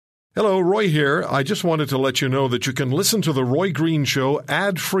Hello, Roy here. I just wanted to let you know that you can listen to The Roy Green Show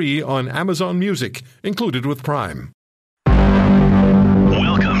ad-free on Amazon Music, included with Prime. Welcome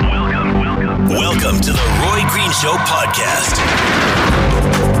to The Roy Green Show podcast.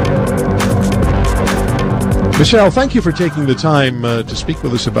 Michelle, thank you for taking the time to speak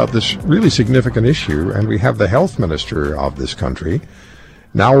with us about this really significant issue. And we have the health minister of this country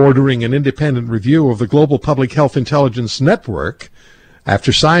now ordering an independent review of the Global Public Health Intelligence Network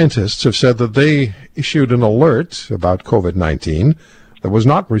after scientists have said that they issued an alert about COVID-19 that was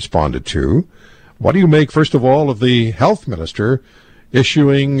not responded to. What do you make, first of all, of the health minister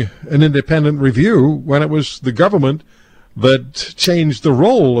issuing an independent review when it was the government that changed the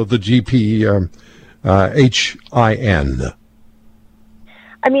role of the GPHIN?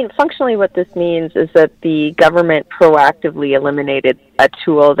 I mean, functionally what this means is that the government proactively eliminated a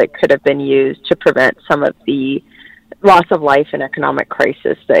tool that could have been used to prevent some of the loss of life and economic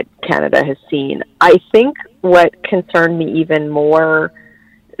crisis that Canada has seen. I think what concerned me even more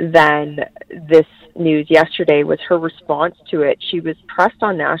than this news yesterday was her response to it. She was pressed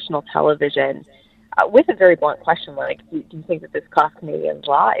on national television with a very blunt question like, do you think that this cost Canadians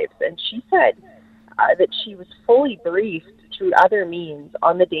lives? And she said that she was fully briefed through other means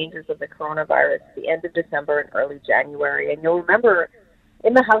on the dangers of the coronavirus at the end of December and early January. And you'll remember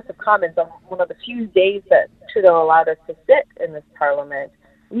in the House of Commons, on one of the few days that Trudeau allowed us to sit in this parliament,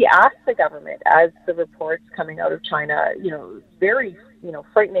 we asked the government, as the reports coming out of China, very,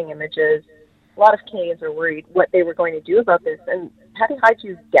 frightening images, a lot of Canadians were worried what they were going to do about this. And Patty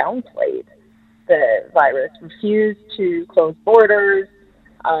Hajdu downplayed the virus, refused to close borders,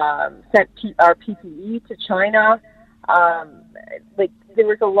 sent our PPE to China. There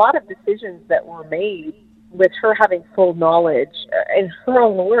was a lot of decisions that were made with her having full knowledge, in her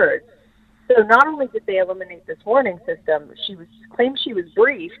own words. So not only did they eliminate this warning system, claimed she was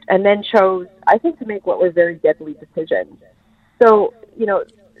briefed and then chose, I think, to make what were very deadly decisions. So,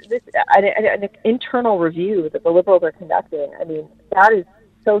 this an internal review that the Liberals are conducting, I mean, that is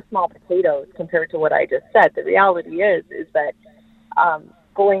so small potatoes compared to what I just said. The reality is that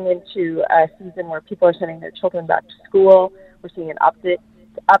going into a season where people are sending their children back to school, we're seeing an uptick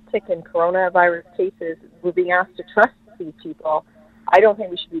in coronavirus cases. We're being asked to trust these people. I don't think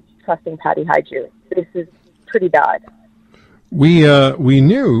we should be trusting Patty Hajdu. This is pretty bad. We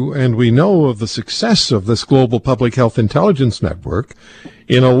knew and we know of the success of this Global Public Health Intelligence Network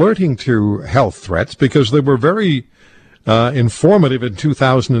in alerting to health threats because they were very informative in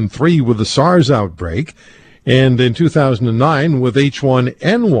 2003 with the SARS outbreak and in 2009 with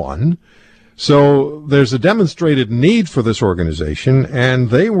H1N1. So there's a demonstrated need for this organization, and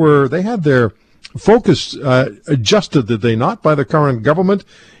they had their focus adjusted, did they not, by the current government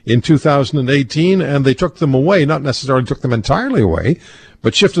in 2018, and they took them away, not necessarily took them entirely away,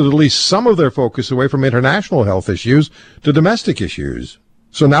 but shifted at least some of their focus away from international health issues to domestic issues.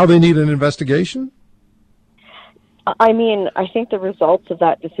 So now they need an investigation? I mean, I think the results of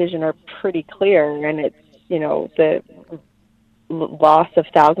that decision are pretty clear, and it's, the loss of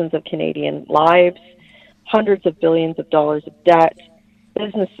thousands of Canadian lives, hundreds of billions of dollars of debt,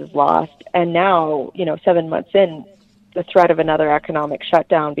 businesses lost, and now, 7 months in, the threat of another economic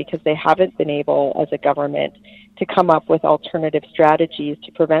shutdown because they haven't been able, as a government, to come up with alternative strategies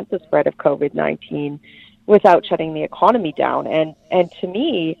to prevent the spread of COVID-19 without shutting the economy down. And to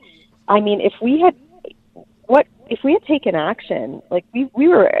me, I mean, if we had taken action, like we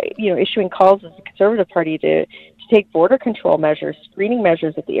were, issuing calls as a Conservative Party to take border control measures, screening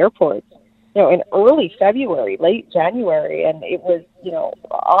measures at the airports, in early February, late January, and it was,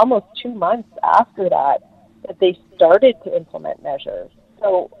 almost 2 months after that they started to implement measures.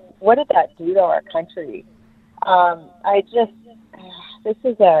 So what did that do to our country? At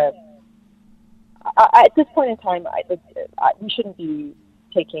this point in time, we shouldn't be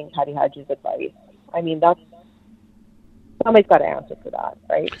taking Patty Hajdu's advice. I mean, somebody's got to answer for that,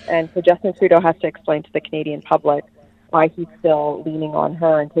 right? And so Justin Trudeau has to explain to the Canadian public why he's still leaning on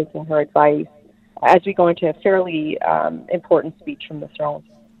her and taking her advice as we go into a fairly important speech from the throne.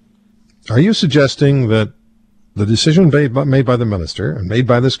 Are you suggesting that the decision made by the minister and made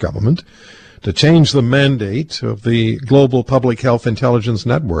by this government to change the mandate of the Global Public Health Intelligence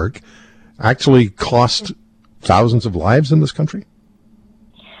Network actually cost thousands of lives in this country?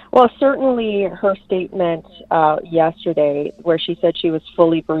 Well, certainly her statement yesterday, where she said she was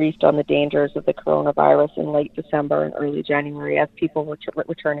fully briefed on the dangers of the coronavirus in late December and early January as people were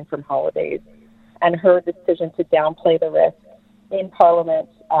returning from holidays, and her decision to downplay the risk in Parliament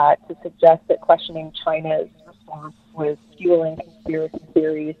to suggest that questioning China's response was fueling conspiracy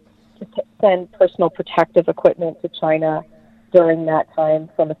theories, to send personal protective equipment to China, during that time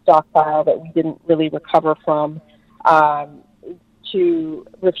from a stockpile that we didn't really recover from, to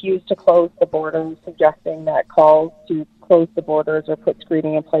refuse to close the borders, suggesting that calls to close the borders or put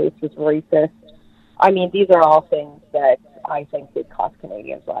screening in place was racist. I mean, these are all things that I think did cost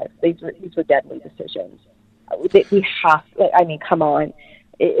Canadians' lives. These were deadly decisions. We have, I mean, come on.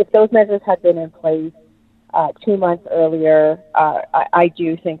 If those measures had been in place 2 months earlier, I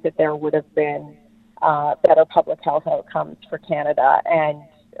do think that there would have been better public health outcomes for Canada, and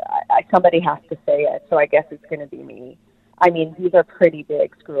somebody has to say it, so I guess it's going to be me. I mean, these are pretty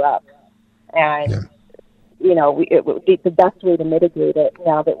big screw-ups, and, you know, the best way to mitigate it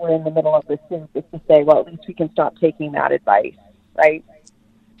now that we're in the middle of the soup is to say, well, at least we can stop taking that advice, right?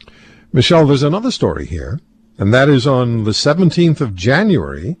 Michelle, there's another story here, and that is on the 17th of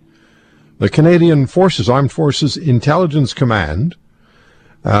January, the Canadian Armed Forces Intelligence Command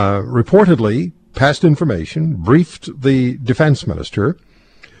reportedly passed information, briefed the defense minister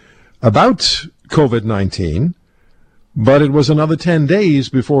about COVID-19, but it was another 10 days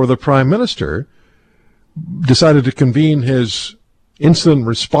before the Prime Minister decided to convene his incident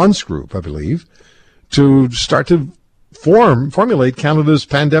response group, I believe, to start to formulate Canada's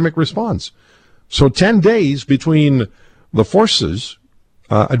pandemic response. So 10 days between the forces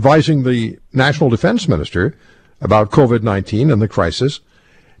advising the National Defense Minister about COVID-19 and the crisis,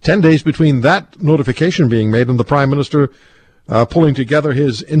 10 days between that notification being made and the Prime Minister pulling together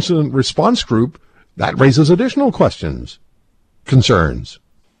his incident response group, that raises additional questions, concerns.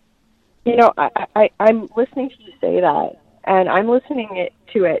 You know, I'm listening to you say that, and I'm listening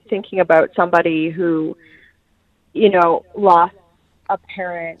to it thinking about somebody who, you know, lost a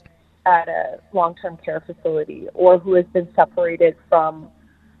parent at a long-term care facility, or who has been separated from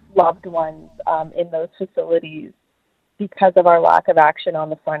loved ones in those facilities because of our lack of action on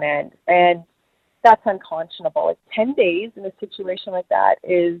the front end. And that's unconscionable. Like 10 days in a situation like that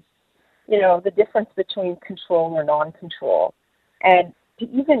is, you know, the difference between control or non-control. And to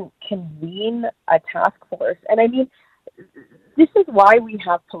even convene a task force, and I mean, this is why we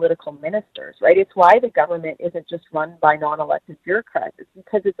have political ministers, right? It's why the government isn't just run by non-elected bureaucrats. It's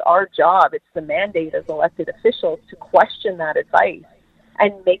because it's our job, it's the mandate as elected officials to question that advice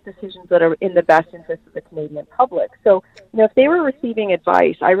and make decisions that are in the best interest of the Canadian public. So, you know, if they were receiving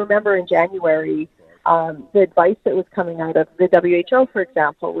advice, I remember in January, the advice that was coming out of the WHO, for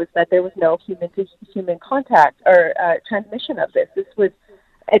example, was that there was no human-to-human contact or transmission of this. This was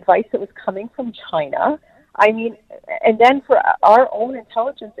advice that was coming from China. I mean, and then for our own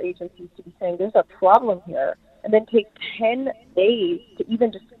intelligence agencies to be saying there's a problem here, and then take 10 days to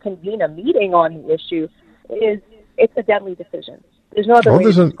even just convene a meeting on the issue, it's a deadly decision. There's no other way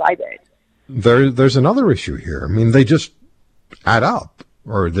to describe it. There's another issue here. I mean, they just add up,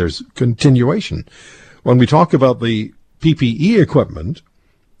 or there's continuation. When we talk about the PPE equipment,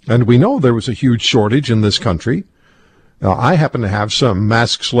 and we know there was a huge shortage in this country. Now, I happen to have some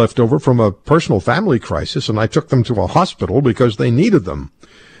masks left over from a personal family crisis, and I took them to a hospital because they needed them.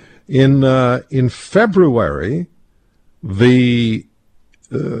 In February, the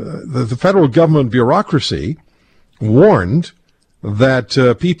federal government bureaucracy warned that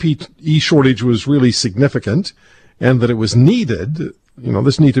PPE shortage was really significant and that it was needed. You know,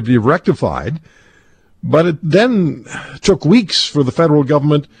 this needed to be rectified. But it then took weeks for the federal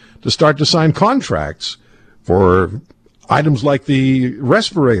government to start to sign contracts for items like the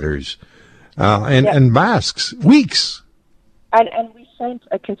respirators and masks. Weeks. And we sent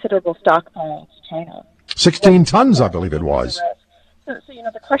a considerable stockpile to China. 16 tons, I believe it was. So, you know,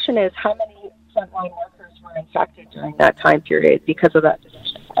 the question is, how many frontline workers were infected during that time period because of that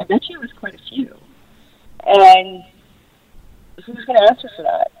decision? I bet you it was quite a few. And who's going to answer for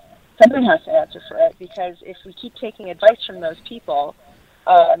that? Somebody has to answer for it, because if we keep taking advice from those people,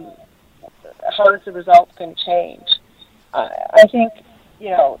 how is the result going to change? I think, you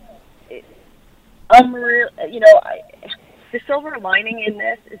know, the silver lining in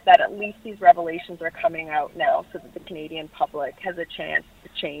this is that at least these revelations are coming out now, so that the Canadian public has a chance to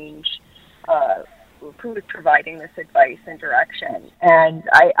change who is providing this advice and direction. And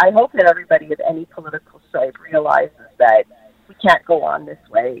I hope that everybody of any political stripe realizes that we can't go on this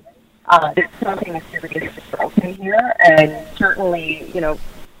way. There's something seriously broken here, and certainly, you know,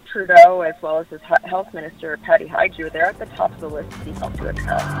 Trudeau, as well as his health minister, Patty Hajdu, they're at the top of the list to be held to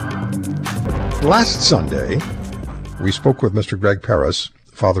account. Last Sunday, we spoke with Mr. Greg Paris,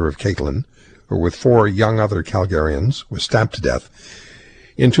 father of Caitlin, who with 4 young other Calgarians was stabbed to death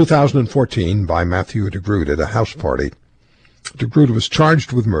in 2014 by Matthew de Groot at a house party. DeGroote was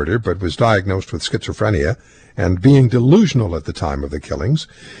charged with murder but was diagnosed with schizophrenia and being delusional at the time of the killings.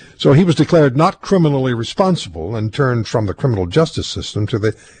 So he was declared not criminally responsible and turned from the criminal justice system to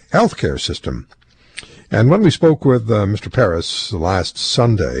the healthcare system. And when we spoke with Mr. Paris last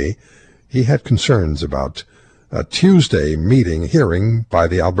Sunday, he had concerns about a Tuesday hearing by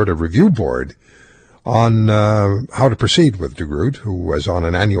the Alberta Review Board on how to proceed with DeGroote, who was on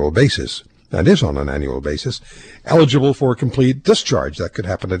an annual basis, and is on an annual basis, eligible for complete discharge. That could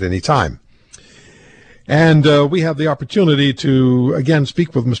happen at any time. And we have the opportunity to, again,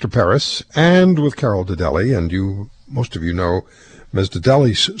 speak with Mr. Paris and with Carol Dedele. And most of you know Ms.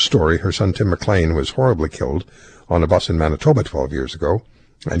 Dedele's story. Her son, Tim McLean, was horribly killed on a bus in Manitoba 12 years ago.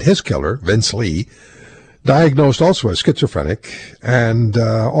 And his killer, Vince Lee, diagnosed also as schizophrenic and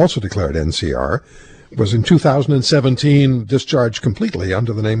also declared NCR, was in 2017 discharged completely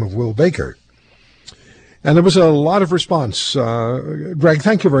under the name of Will Baker. And there was a lot of response. Greg,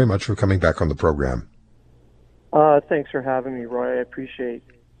 thank you very much for coming back on the program. Thanks for having me, Roy. I appreciate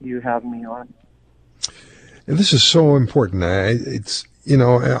you having me on. This is so important. I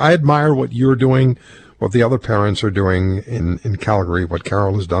admire what you're doing, what the other parents are doing in Calgary, what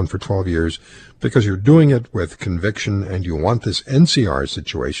Carol has done for 12 years, because you're doing it with conviction and you want this NCR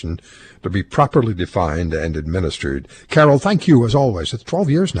situation to be properly defined and administered. Carol, thank you as always. It's 12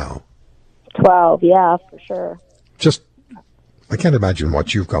 years now. 12, yeah, for sure. I can't imagine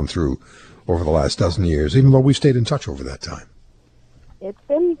what you've gone through over the last dozen years, even though we stayed in touch over that time. It's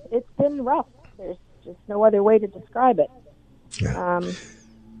been rough. There's just no other way to describe it. Yeah.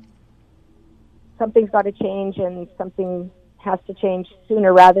 Something's got to change, and something has to change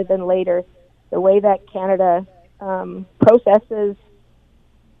sooner rather than later. The way that Canada processes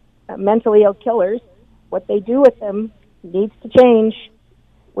mentally ill killers, what they do with them needs to change.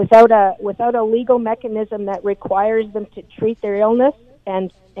 Without a legal mechanism that requires them to treat their illness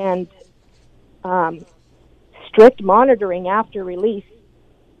and strict monitoring after release,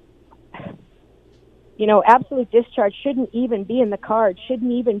 absolute discharge shouldn't even be in the card,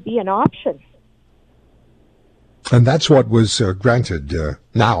 shouldn't even be an option. And that's what was granted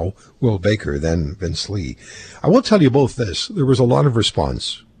now, Will Baker, then Vince Lee. I will tell you both this. There was a lot of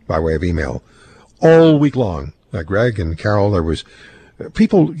response by way of email all week long. Greg and Carol, there was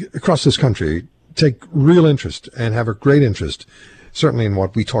people across this country take real interest and have a great interest, certainly in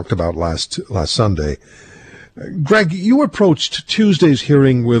what we talked about last Sunday. Greg, you approached Tuesday's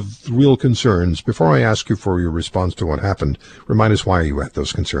hearing with real concerns. Before I ask you for your response to what happened, remind us why you had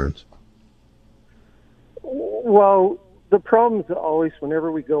those concerns. Well, the problem is always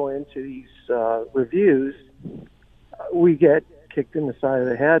whenever we go into these reviews, we get kicked in the side of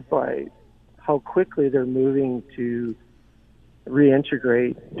the head by how quickly they're moving to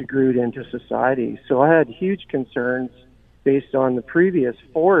reintegrate DeGroote into society. So I had huge concerns based on the previous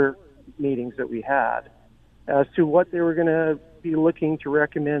 4 meetings that we had as to what they were going to be looking to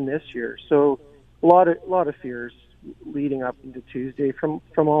recommend this year. So a lot of fears leading up into Tuesday from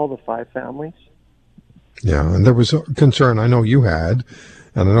all the 5 families. Yeah, and there was a concern I know you had,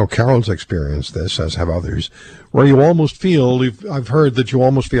 and I know Carol's experienced this, as have others, where you almost feel, I've heard that you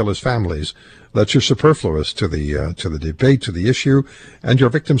almost feel as families that you're superfluous to the debate, to the issue, and your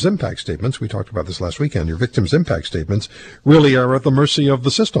victims' impact statements, we talked about this last weekend, your victims' impact statements really are at the mercy of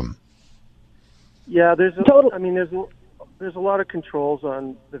the system. Yeah, there's a lot of controls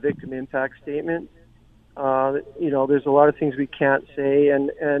on the victim impact statement. There's a lot of things we can't say,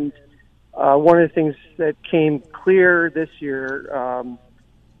 and one of the things that came clear this year,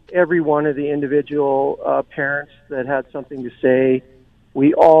 every one of the individual parents that had something to say,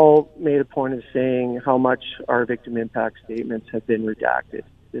 we all made a point of saying how much our victim impact statements have been redacted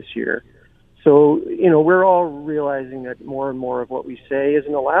this year. So, we're all realizing that more and more of what we say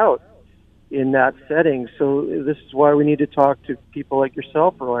isn't allowed in that setting. So this is why we need to talk to people like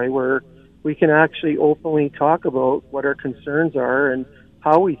yourself, Roy, where we can actually openly talk about what our concerns are and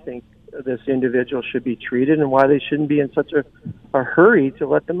how we think this individual should be treated and why they shouldn't be in such a hurry to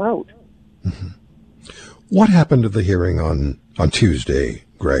let them out. Mm-hmm. What happened at the hearing on Tuesday,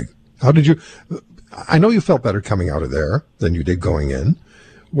 Greg? How did you... I know you felt better coming out of there than you did going in.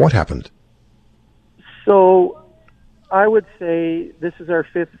 What happened? So I would say this is our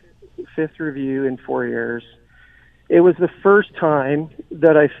fifth review in 4 years. It was the first time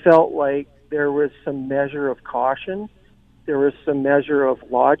that I felt like there was some measure of caution. There was some measure of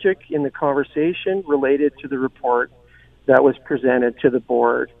logic in the conversation related to the report that was presented to the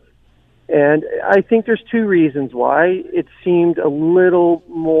board. And I think there's 2 reasons why it seemed a little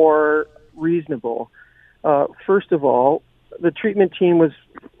more reasonable. First of all, the treatment team was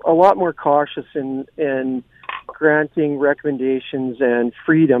a lot more cautious in granting recommendations and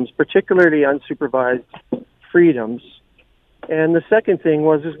freedoms, particularly unsupervised freedoms. And the second thing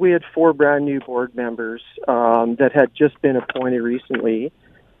was we had 4 brand new board members that had just been appointed recently,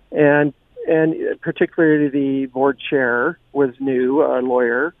 and particularly the board chair was new, a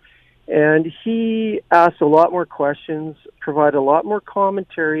lawyer, and he asked a lot more questions, provided a lot more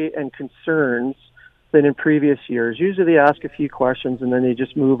commentary and concerns than in previous years. Usually they ask a few questions and then they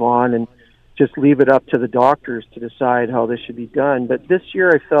just move on and just leave it up to the doctors to decide how this should be done. But this year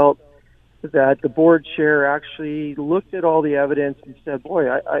I felt that the board chair actually looked at all the evidence and said, boy,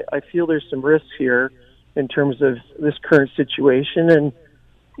 I feel there's some risks here in terms of this current situation, and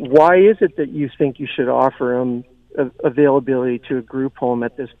why is it that you think you should offer them availability to a group home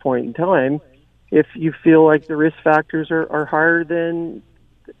at this point in time if you feel like the risk factors are higher than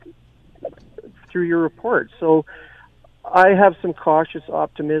through your report? So I have some cautious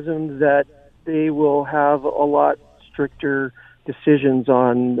optimism that they will have a lot stricter decisions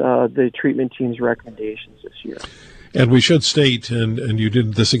on the treatment team's recommendations this year. And we should state, and you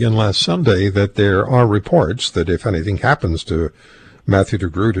did this again last Sunday, that there are reports that if anything happens to Matthew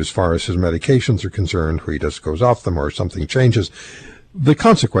DeGroote as far as his medications are concerned, where he just goes off them or something changes, the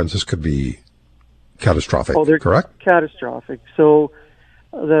consequences could be catastrophic, they're correct? Catastrophic. So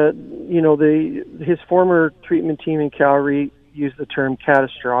his former treatment team in Calgary used the term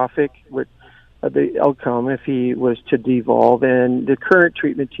catastrophic with the outcome if he was to devolve, and the current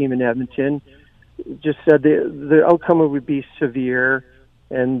treatment team in Edmonton just said the outcome would be severe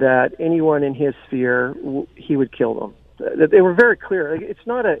and that anyone in his sphere, he would kill them. They were very clear. It's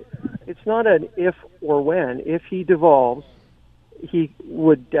not an if or when. If he devolves, he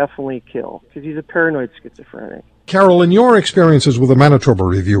would definitely kill because he's a paranoid schizophrenic. Carol, in your experiences with the Manitoba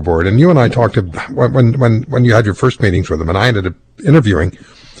Review Board, and you and I talked when you had your first meetings with them, and I ended up interviewing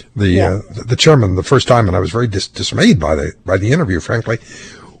the chairman the first time, and I was very dismayed by the interview, frankly.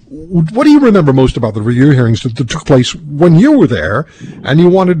 What do you remember most about the review hearings that took place when you were there, and you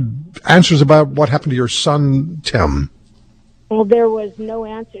wanted answers about what happened to your son, Tim? Well, there was no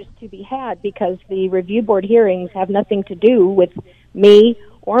answers to be had because the review board hearings have nothing to do with me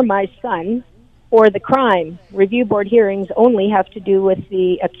or my son or the crime. Review board hearings only have to do with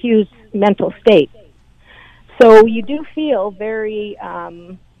the accused's mental state. So you do feel very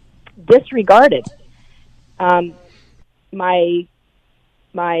disregarded. My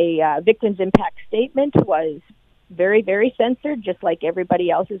victim's impact statement was very, very censored, just like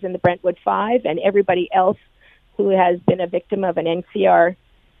everybody else's in the Brentwood Five and everybody else who has been a victim of an NCR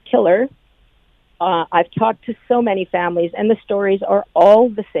killer. I've talked to so many families, and the stories are all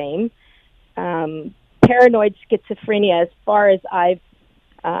the same. Paranoid schizophrenia, as far as I've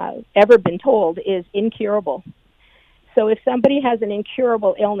ever been told, is incurable. So if somebody has an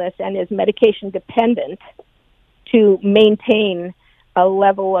incurable illness and is medication dependent to maintain a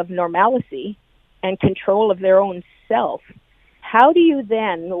level of normalcy and control of their own self, how do you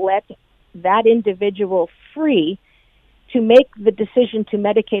then let that individual free to make the decision to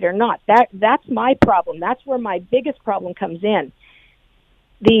medicate or not? That's my problem. That's where my biggest problem comes in.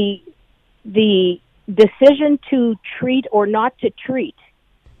 The decision to treat or not to treat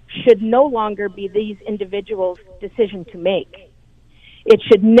should no longer be these individuals' decision to make. It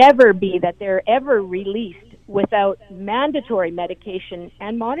should never be that they're ever released without mandatory medication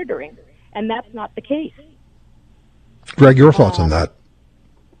and monitoring, and that's not the case. Greg, your thoughts on that?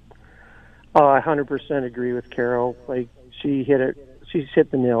 I 100% agree with Carol. Like, she's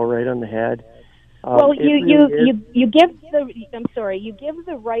hit the nail right on the head. Well, you give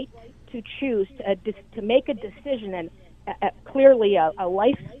the right to choose to make a decision, and clearly a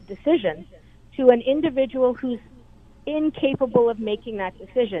life decision, to an individual who's incapable of making that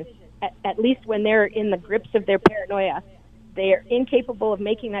decision. At least when they're in the grips of their paranoia, they are incapable of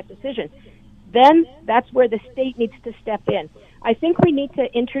making that decision. Then that's where the state needs to step in. I think we need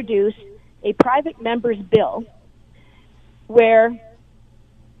to introduce a private member's bill where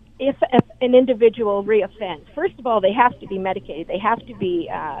if an individual reoffends, first of all, they have to be medicated. They have to be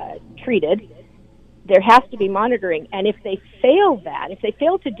treated. There has to be monitoring. And if they fail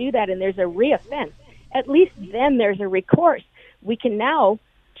to do that and there's a reoffense, at least then there's a recourse. We can now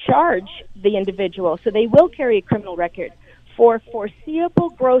charge the individual, so they will carry a criminal record for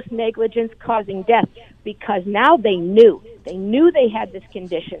foreseeable gross negligence causing death, because now they knew they had this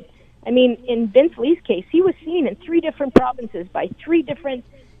condition. I mean, in Vince Lee's case, he was seen in 3 different provinces by 3 different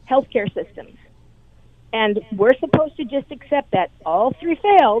healthcare systems. And we're supposed to just accept that all 3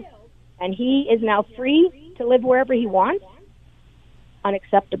 failed, and he is now free to live wherever he wants?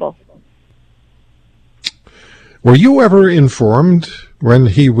 Unacceptable. Were you ever informed when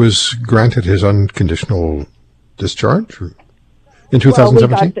he was granted his unconditional discharge in Well,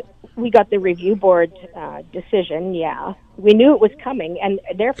 2017? we got the review board decision, yeah. We knew it was coming, and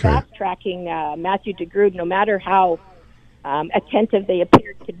they're fast-tracking Matthew DeGroote, no matter how attentive they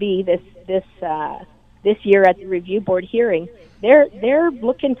appeared to be this year at the review board hearing. They're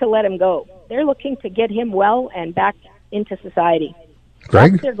looking to let him go. They're looking to get him well and back into society.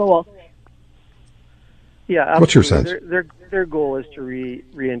 Greg? That's their goal. Yeah, absolutely. What's your sense? Their goal is to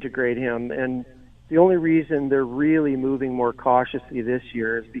reintegrate him, and the only reason they're really moving more cautiously this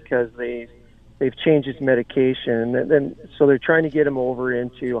year is because they've changed his medication, and then so they're trying to get him over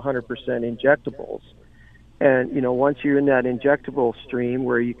into 100% injectables. And once you're in that injectable stream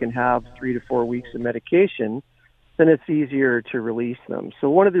where you can have 3 to 4 weeks of medication, then it's easier to release them. So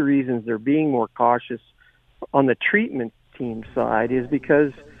one of the reasons they're being more cautious on the treatment team side is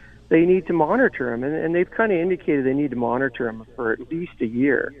because they need to monitor him, and they've kind of indicated they need to monitor him for at least a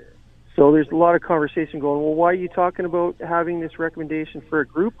year. So there's a lot of conversation going, well, why are you talking about having this recommendation for a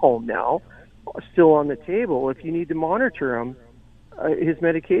group home now still on the table if you need to monitor him, his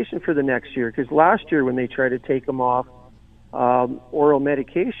medication for the next year? Because last year when they tried to take him off oral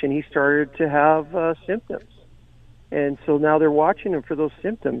medication, he started to have symptoms. And so now they're watching him for those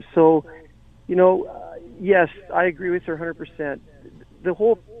symptoms. So, yes, I agree with her 100%. The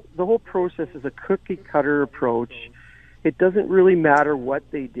whole process is a cookie-cutter approach. It doesn't really matter what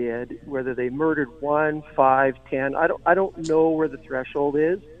they did, whether they murdered 1, 5, 10. I don't know where the threshold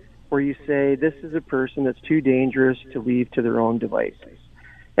is where you say this is a person that's too dangerous to leave to their own devices.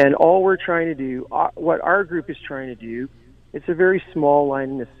 And all we're trying to do, what our group is trying to do, it's a very small line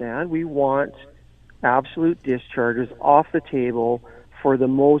in the sand. We want absolute discharges off the table for the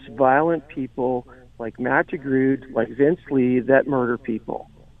most violent people like Matt DeGroote, like Vince Lee, that murder people,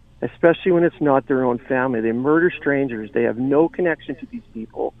 especially when it's not their own family. They murder strangers. They have no connection to these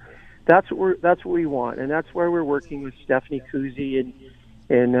people. That's what we want, and that's why we're working with Stephanie Kuzy and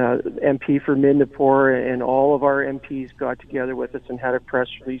MP for Midnapore, and all of our MPs got together with us and had a press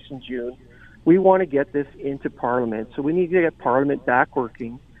release in June. We want to get this into Parliament, so we need to get Parliament back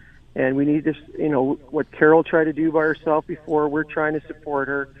working, and we need this. What Carol tried to do by herself before, we're trying to support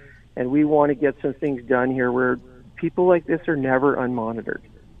her, and we want to get some things done here where people like this are never unmonitored.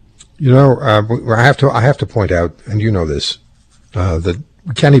 I have to point out, and you know this, that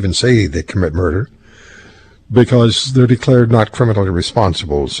we can't even say they commit murder because they're declared not criminally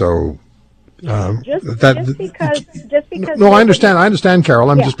responsible. So just because. No, I understand, Carol.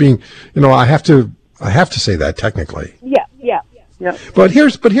 I'm just being, I have to say that technically. Yeah. But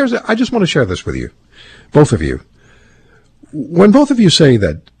here's. I just want to share this with you, both of you. When both of you say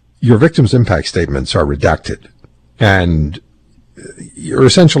that your victims' impact statements are redacted, and you're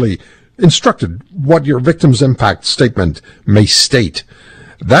essentially instructed what your victim's impact statement may state,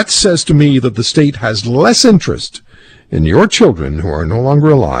 that says to me that the state has less interest in your children who are no longer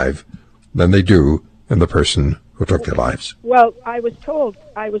alive than they do in the person who took their lives. Well, I was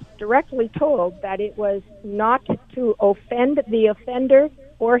directly told that it was not to offend the offender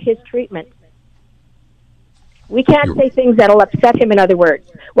or his treatment. We can't say things that'll upset him, in other words.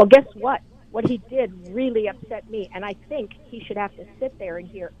 Well, guess what? What he did really upset me, and I think he should have to sit there and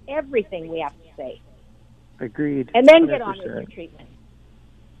hear everything we have to say. Agreed. And then 100%. Get on with the treatment.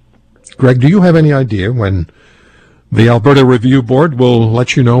 Greg, do you have any idea when the Alberta Review Board will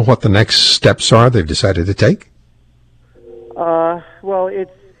let you know what the next steps are they've decided to take? Well,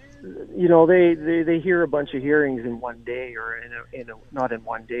 it's, they hear a bunch of hearings in one day, or not in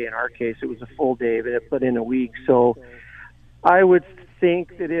one day. In our case, it was a full day, but in a week. So I would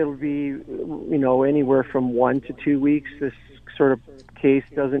think that it'll be, anywhere from 1 to 2 weeks. This sort of case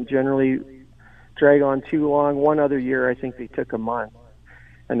doesn't generally drag on too long. One other year, I think they took a month,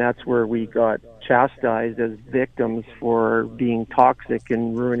 and that's where we got chastised as victims for being toxic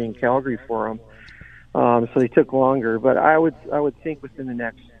and ruining Calgary for them. So they took longer, but I would think within the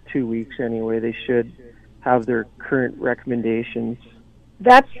next 2 weeks anyway, they should have their current recommendations.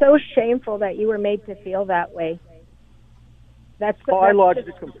 That's so shameful that you were made to feel that way. I lodged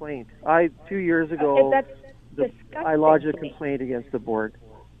a complaint. 2 years ago, I lodged a complaint against the board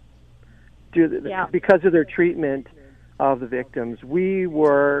because of their treatment of the victims. We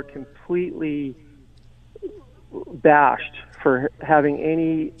were completely bashed for having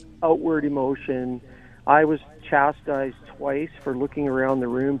any outward emotion. I was chastised twice for looking around the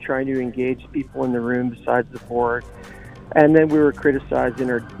room, trying to engage people in the room besides the board. And then we were criticized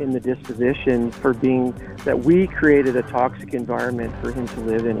in the disposition for being that we created a toxic environment for him to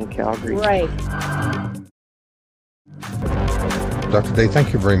live in Calgary. Right. Dr. Day,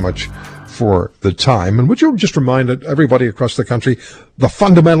 thank you very much for the time. And would you just remind everybody across the country the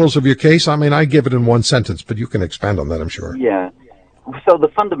fundamentals of your case? I mean, I give it in one sentence, but you can expand on that, I'm sure. Yeah. So the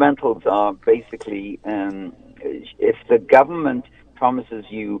fundamentals are basically if the government promises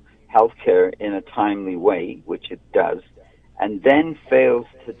you health care in a timely way, which it does, and then fails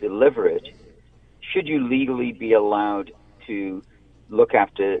to deliver it, should you legally be allowed to look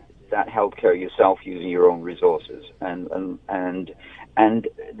after that health care yourself using your own resources? And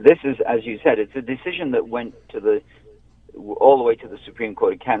this is, as you said, it's a decision that went to all the way to the Supreme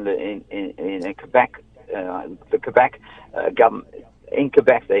Court of Canada in Quebec. The Quebec government, in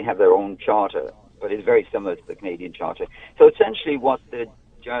Quebec, they have their own charter, but it's very similar to the Canadian charter. So essentially what the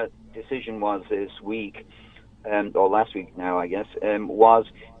decision was this week, or last week now, I guess, was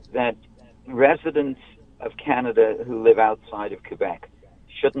that residents of Canada who live outside of Quebec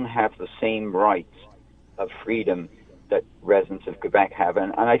shouldn't have the same rights of freedom that residents of Quebec have.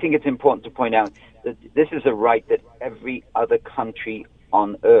 And I think it's important to point out that this is a right that every other country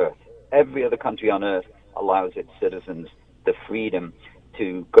on earth allows its citizens the freedom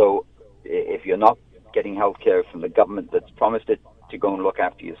to go, if you're not getting health care from the government that's promised it, to go and look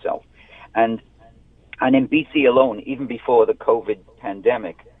after yourself. And in BC alone, even before the COVID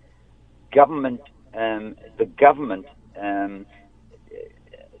pandemic, the government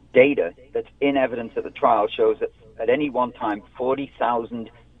data that's in evidence at the trial shows that at any one time, 40,000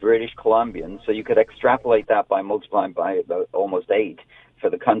 British Columbians, so you could extrapolate that by multiplying by about almost 8 for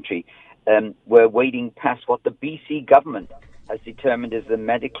the country, were waiting past what the BC government has determined is the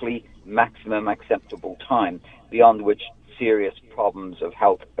medically maximum acceptable time, beyond which serious problems of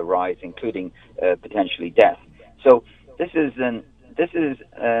health arise, including potentially death. So this is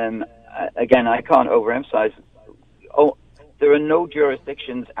again, I can't overemphasize. There are no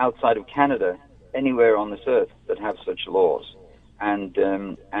jurisdictions outside of Canada anywhere on this earth that have such laws, and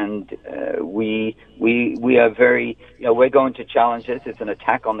we are very, we're going to challenge this. It's an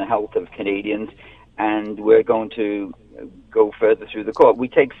attack on the health of Canadians, and we're going to go further through the court. We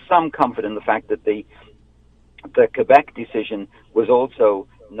take some comfort in the fact that the Quebec decision was also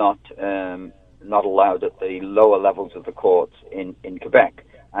not allowed at the lower levels of the courts in Quebec,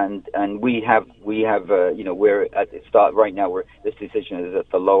 and we have we're at the start right now. This decision is at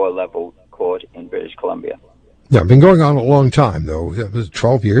the lower level court in British Columbia. Yeah, been going on a long time though. It was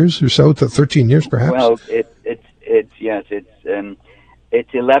 12 years or so, to 13 years perhaps. Well,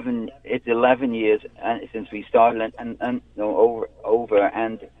 it's 11 years since we started, and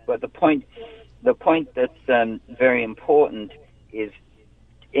but the point that's very important is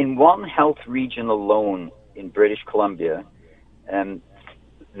in one health region alone in British Columbia,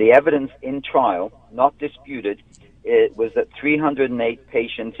 the evidence in trial, not disputed, it was that 308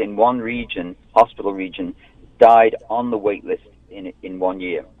 patients in one region, hospital region, died on the wait list in 1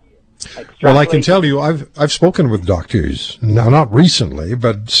 year. Well, I can tell you, I've spoken with doctors, now not recently,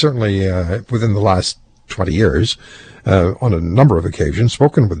 but certainly within the last 20 years, on a number of occasions,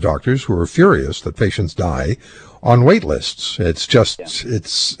 spoken with doctors who are furious that patients die on wait lists. It's just, it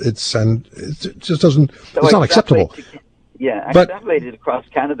just doesn't, it's not acceptable. Extrapolated across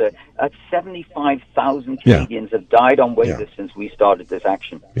Canada, 75,000 Canadians have died on wait lists since we started this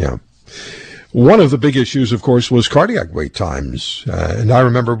action. Yeah. One of the big issues, of course, was cardiac wait times. And I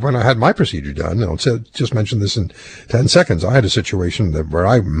remember when I had my procedure done, I'll just mention this in 10 seconds, I had a situation where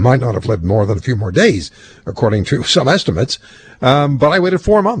I might not have lived more than a few more days, according to some estimates. But I waited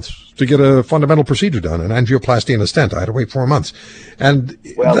 4 months to get a fundamental procedure done, an angioplasty and a stent. I had to wait 4 months. And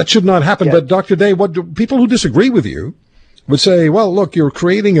that should not happen. Yeah. But Dr. Day, what do people who disagree with you would say, well, look, you're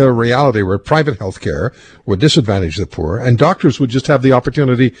creating a reality where private health care would disadvantage the poor, and doctors would just have the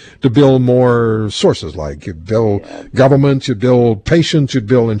opportunity to bill more sources, like you'd bill government, you'd bill patients, you'd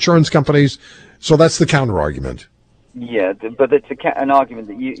bill insurance companies. So that's the counter-argument. Yeah, but it's an argument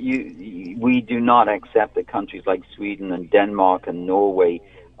that we do not accept that countries like Sweden and Denmark and Norway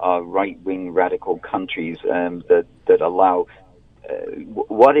are right-wing radical countries that allow...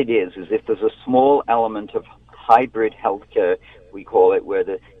 what it is if there's a small element of hybrid healthcare, we call it, where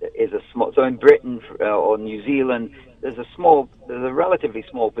there is a small. So in Britain or New Zealand, there's a relatively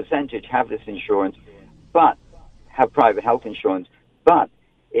small percentage have this insurance, but have private health insurance. But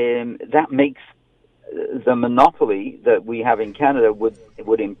that makes the monopoly that we have in Canada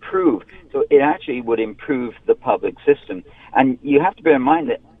would improve. So it actually would improve the public system. And you have to bear in mind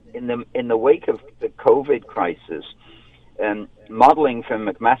that in the wake of the COVID crisis, modeling from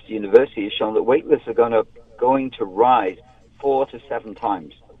McMaster University has shown that wait lists are going to rise 4 to 7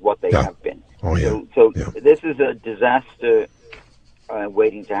 times what they have been. So this is a disaster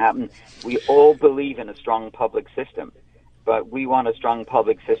waiting to happen. We all believe in a strong public system, but we want a strong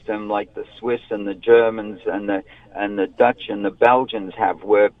public system like the Swiss and the Germans and the Dutch and the Belgians have,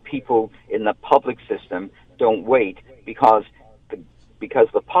 where people in the public system don't wait because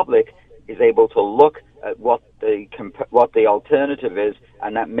the public is able to look at what the alternative is,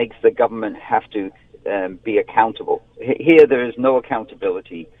 and that makes the government have to be accountable. Here, there is no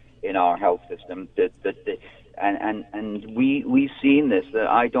accountability in our health system. And we've seen this. That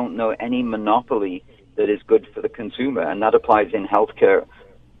I don't know any monopoly that is good for the consumer, and that applies in healthcare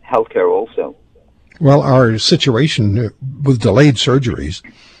also. Well, our situation with delayed surgeries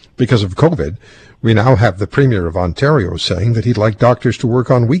because of COVID, we now have the Premier of Ontario saying that he'd like doctors to work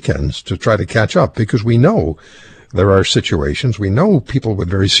on weekends to try to catch up, because we know there are situations, we know people with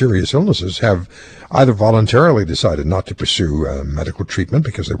very serious illnesses have either voluntarily decided not to pursue medical treatment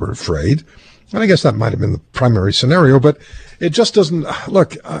because they were afraid, and I guess that might have been the primary scenario, but it just doesn't.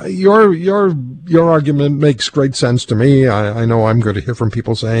 Look, your argument makes great sense to me. I know I'm going to hear from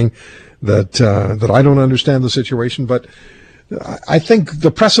people saying that I don't understand the situation, but I think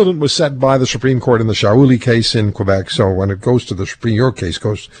the precedent was set by the Supreme Court in the Shauli case in Quebec. So when it goes to your case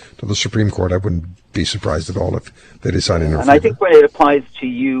goes to the Supreme Court, I wouldn't be surprised at all if they decide to interfere. And I think when it applies to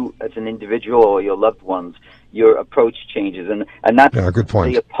you as an individual or your loved ones, your approach changes, and that's good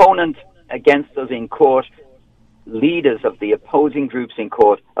point. The opponent against us in court. Leaders of the opposing groups in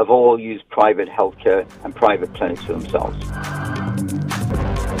court have all used private healthcare and private clinics for themselves.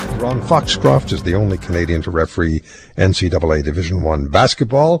 Ron Foxcroft is the only Canadian to referee NCAA Division I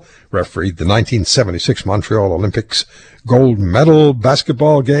basketball, refereed the 1976 Montreal Olympics gold medal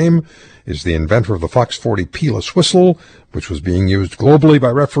basketball game, is the inventor of the Fox 40 P-less whistle, which was being used globally by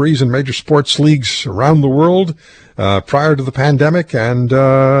referees in major sports leagues around the world prior to the pandemic, and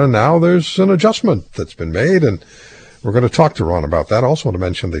now there's an adjustment that's been made, and we're going to talk to Ron about that. Also want to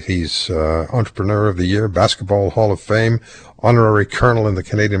mention that he's Entrepreneur of the Year, Basketball Hall of Fame, Honorary Colonel in the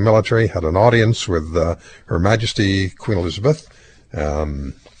Canadian military, had an audience with Her Majesty Queen Elizabeth.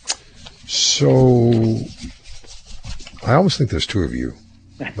 So I always think there's two of you,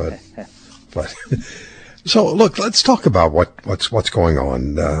 but so look, let's talk about what's going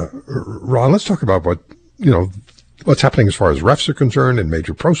on, Ron. Let's talk about what's happening as far as refs are concerned in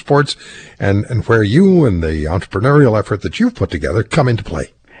major pro sports, and where you and the entrepreneurial effort that you've put together come into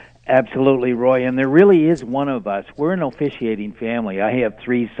play. Absolutely, Roy, and there really is one of us. We're an officiating family. I have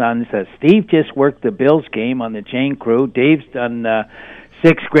three sons. Steve just worked the Bills game on the chain crew. Dave's done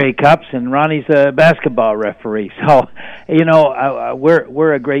 6 Grey Cups, and Ronnie's a basketball referee. So,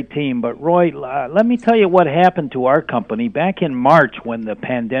 we're a great team. But, Roy, let me tell you what happened to our company. Back in March, when the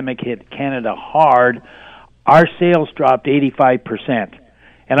pandemic hit Canada hard, our sales dropped 85%.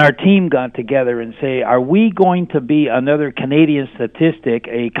 And our team got together and say, are we going to be another Canadian statistic,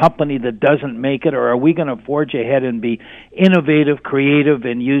 a company that doesn't make it, or are we going to forge ahead and be innovative, creative,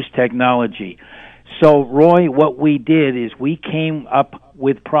 and use technology? So, Roy, what we did is we came up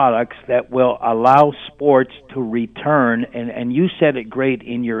with products that will allow sports to return, and you said it great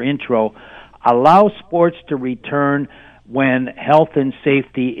in your intro, allow sports to return when health and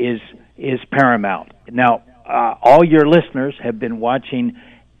safety is paramount. Now, all your listeners have been watching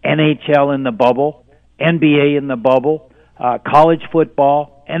NHL in the bubble, NBA in the bubble, college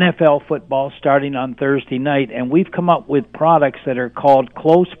football, NFL football starting on Thursday night, and we've come up with products that are called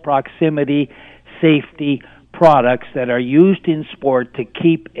close proximity safety products that are used in sport to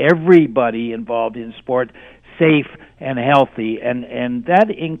keep everybody involved in sport safe and healthy. And that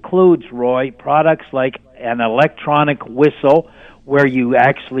includes, Roy, products like an electronic whistle where you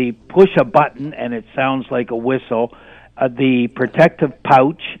actually push a button and it sounds like a whistle, the protective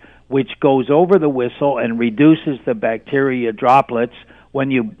pouch, which goes over the whistle and reduces the bacteria droplets when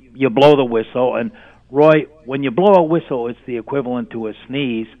you blow the whistle. And, Roy, when you blow a whistle, it's the equivalent to a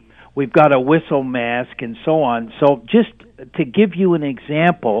sneeze. We've got a whistle mask and so on. So just to give you an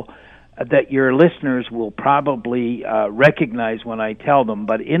example that your listeners will probably recognize when I tell them,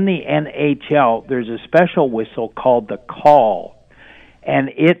 but in the NHL, there's a special whistle called the Call. And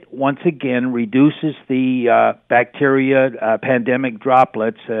it, once again, reduces the bacteria, pandemic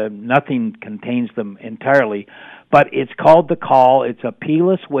droplets. Nothing contains them entirely. But it's called the Call. It's a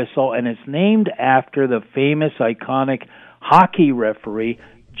P-less whistle, and it's named after the famous, iconic hockey referee,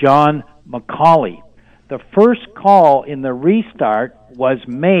 John McCauley. The first call in the restart was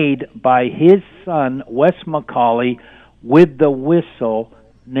made by his son, Wes McCauley, with the whistle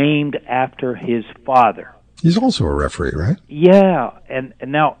named after his father. He's also a referee, right? Yeah, and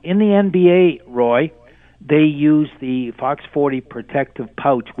now in the NBA, Roy, they use the Fox 40 protective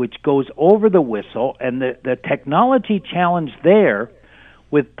pouch, which goes over the whistle, and the technology challenge there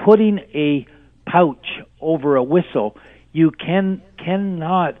with putting a pouch over a whistle you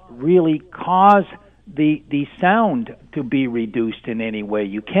cannot really cause the sound to be reduced in any way.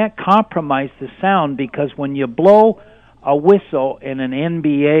 You can't compromise the sound, because when you blow a whistle in an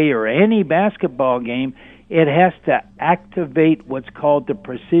NBA or any basketball game, it has to activate what's called the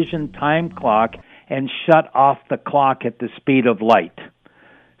precision time clock and shut off the clock at the speed of light.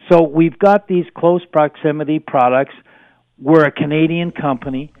 So we've got these close proximity products. We're a Canadian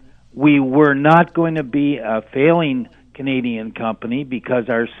company. We were not going to be a failing Canadian company, because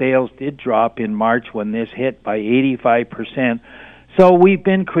our sales did drop in March when this hit by 85%. So we've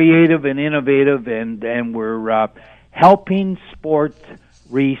been creative and innovative, and we're helping sport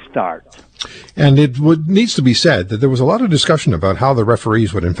restart. And needs to be said that there was a lot of discussion about how the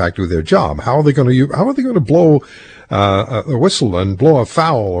referees would in fact do their job. How are they going to blow a whistle and blow a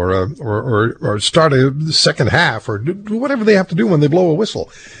foul or start a second half or do whatever they have to do when they blow a whistle?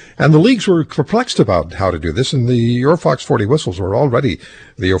 And the leagues were perplexed about how to do this, and the Eurofox 40 whistles were already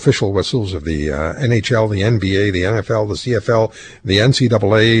the official whistles of the NHL, the NBA, the NFL, the CFL, the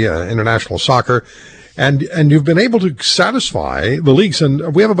NCAA, international soccer. And you've been able to satisfy the leagues.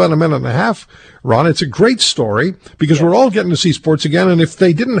 And we have about a minute and a half, Ron. It's a great story, because we're all getting to see sports again. And if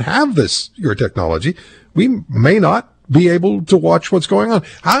they didn't have your technology, we may not be able to watch what's going on.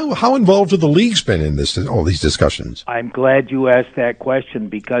 How involved have the leagues been in all these discussions? I'm glad you asked that question,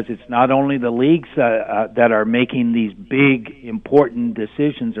 because it's not only the leagues that are making these big, important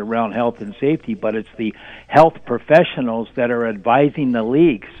decisions around health and safety, but it's the health professionals that are advising the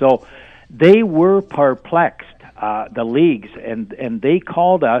leagues. So they were perplexed, the leagues, and they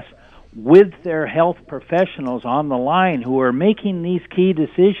called us with their health professionals on the line who are making these key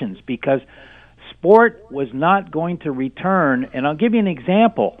decisions, because sport was not going to return. And I'll give you an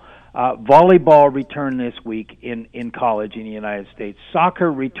example. Volleyball returned this week in college in the United States.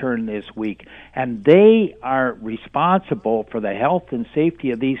 Soccer returned this week. And they are responsible for the health and safety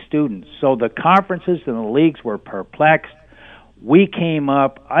of these students. So the conferences and the leagues were perplexed. We came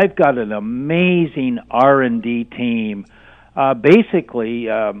up. I've got an amazing R&D team. Basically,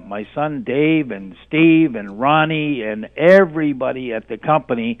 my son Dave and Steve and Ronnie and everybody at the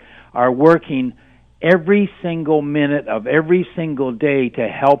company are working every single minute of every single day to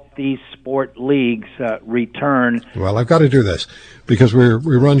help these sport leagues return. Well, I've got to do this because we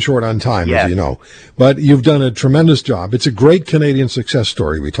run short on time, yes, as you know. But you've done a tremendous job. It's a great Canadian success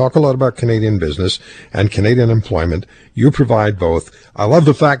story. We talk a lot about Canadian business and Canadian employment. You provide both. I love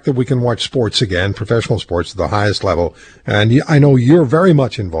the fact that we can watch sports again, professional sports at the highest level. And I know you're very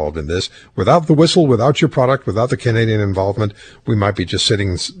much involved in this. Without the whistle, without your product, without the Canadian involvement, we might be just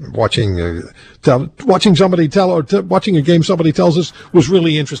sitting watching watching a game somebody tells us was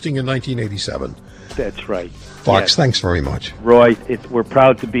really interesting in 1987. That's right. Fox, yes. Thanks very much. Roy, we're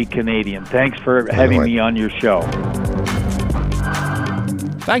proud to be Canadian. Thanks for having me on your show.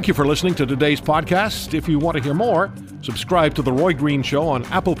 Thank you for listening to today's podcast. If you want to hear more, subscribe to The Roy Green Show on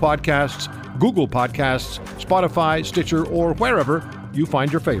Apple Podcasts, Google Podcasts, Spotify, Stitcher, or wherever you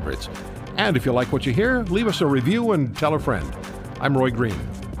find your favorites. And if you like what you hear, leave us a review and tell a friend. I'm Roy Green.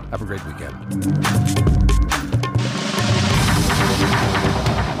 Have a great weekend.